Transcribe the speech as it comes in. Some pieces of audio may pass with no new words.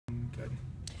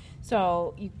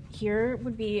So here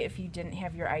would be if you didn't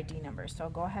have your ID number. So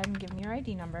go ahead and give me your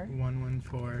ID number.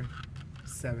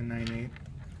 114798.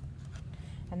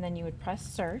 And then you would press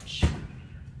search.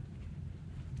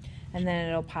 And then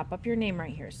it'll pop up your name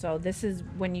right here. So this is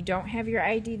when you don't have your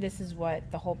ID, this is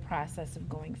what the whole process of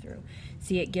going through.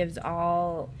 See, it gives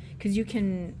all, because you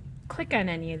can click on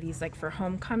any of these, like for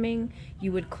homecoming,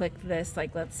 you would click this,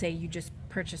 like let's say you just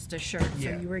purchased a shirt, so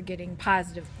you were getting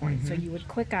positive points. So you would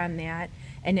click on that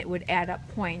and it would add up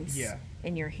points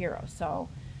in your hero. So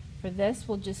for this,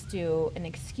 we'll just do an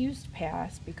excused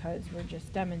pass because we're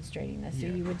just demonstrating this. So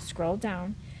you would scroll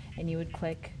down and you would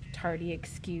click tardy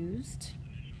excused.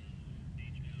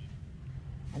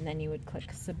 And then you would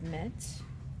click submit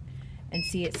and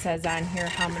see it says on here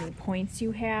how many points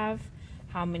you have,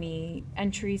 how many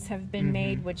entries have been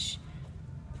made, which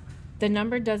the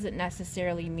number doesn't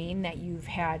necessarily mean that you've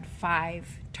had 5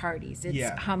 tardies. It's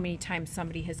how many times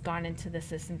somebody has gone into the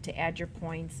system to add your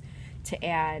points, to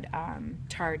add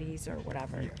tardies or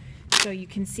whatever. So you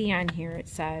can see on here it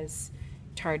says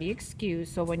tardy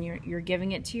excused. So when you're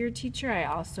giving it to your teacher, I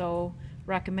also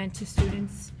recommend to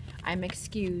students, I'm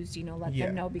excused, you know, let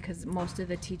them know, because most of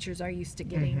the teachers are used to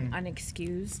getting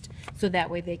unexcused, so that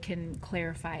way they can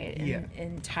clarify it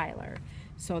in Tyler.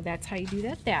 So that's how you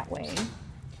do that way.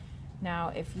 Now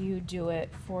if you do it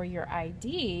for your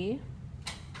ID,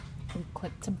 you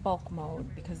click to bulk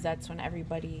mode, because that's when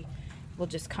everybody will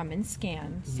just come and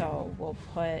scan. So we'll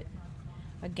put,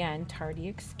 again, tardy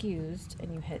excused,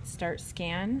 and you hit start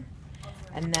scan,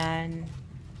 and then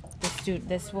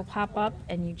this will pop up,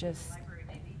 and you just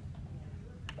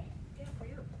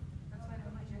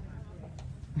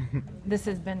this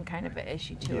has been kind of an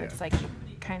issue too. It's like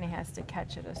it kind of has to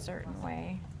catch it a certain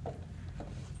way.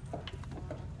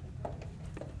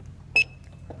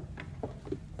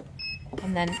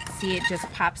 And then see, it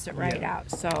just pops it right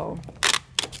out. So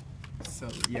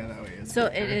yeah, that way is so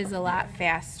it is a lot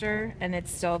faster, and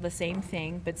it's still the same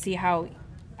thing, but see how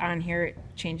on here it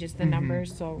changes the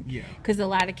numbers. So because a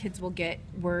lot of kids will get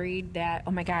worried that,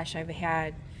 oh my gosh, I've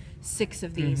had 6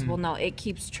 of these. Well, no, it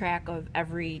keeps track of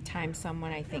every time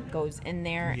someone, I think, goes in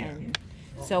there, and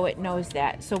so it knows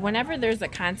that. So whenever there's a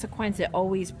consequence, it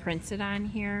always prints it on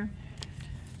here.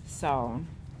 So all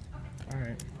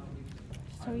right.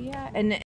 So yeah, and